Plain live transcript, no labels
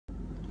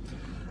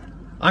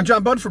I'm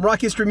John Bowden from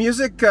Rock History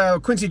Music.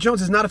 Quincy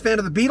Jones is not a fan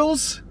of the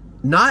Beatles.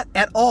 Not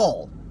at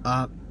all.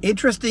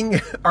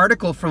 Interesting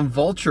article from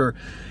Vulture.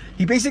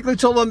 He basically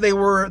told them they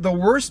were the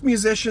worst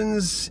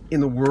musicians in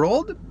the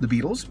world, the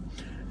Beatles.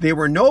 They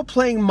were no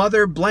playing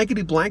mother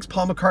blankety blanks.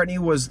 Paul McCartney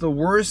was the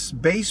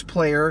worst bass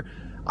player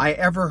I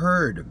ever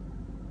heard.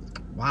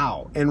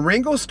 Wow. And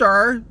Ringo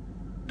Starr,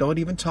 don't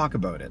even talk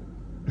about it.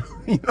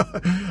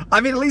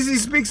 I mean, at least he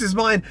speaks his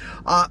mind.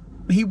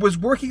 He was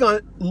working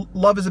on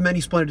Love is a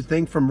Many-Splendored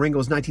Thing from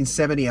Ringo's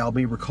 1970 album,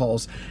 he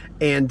recalls,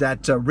 and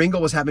that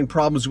Ringo was having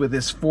problems with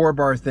this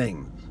 4-bar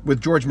thing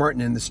with George Martin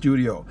in the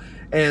studio.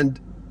 And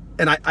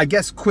I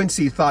guess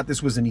Quincy thought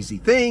this was an easy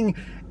thing,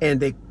 and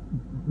they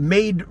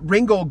made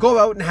Ringo go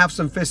out and have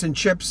some fish and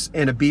chips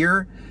and a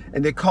beer,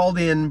 and they called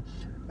in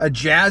a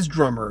jazz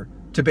drummer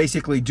to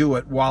basically do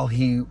it while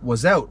he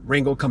was out.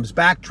 Ringo comes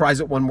back, tries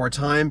it one more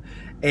time,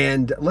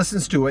 and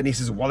listens to it, and he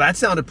says, well, that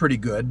sounded pretty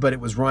good, but it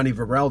was Ronnie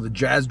Verrell, the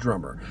jazz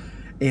drummer.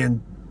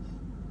 And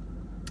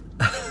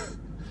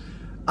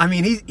I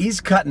mean,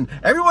 he's cutting.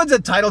 Everyone's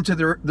entitled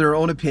to their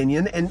own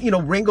opinion, and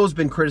Ringo's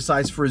been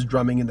criticized for his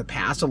drumming in the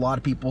past. A lot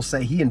of people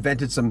say he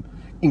invented some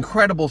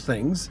incredible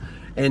things,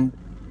 and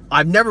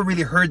I've never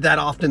really heard that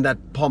often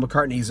that Paul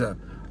McCartney's a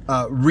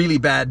really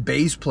bad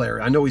bass player.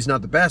 I know he's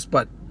not the best,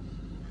 but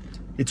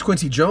it's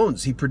Quincy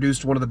Jones. He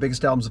produced one of the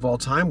biggest albums of all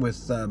time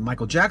with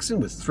Michael Jackson,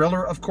 with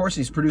Thriller, of course.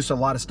 He's produced a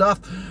lot of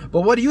stuff.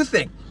 But what do you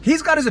think?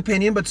 He's got his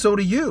opinion, but so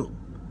do you.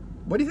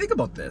 What do you think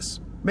about this?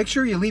 Make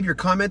sure you leave your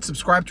comments,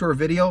 subscribe to our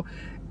video,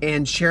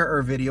 and share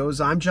our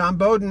videos. I'm John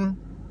Bowden,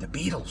 the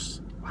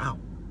Beatles. Wow.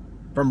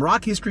 From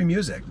Rock History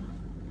Music.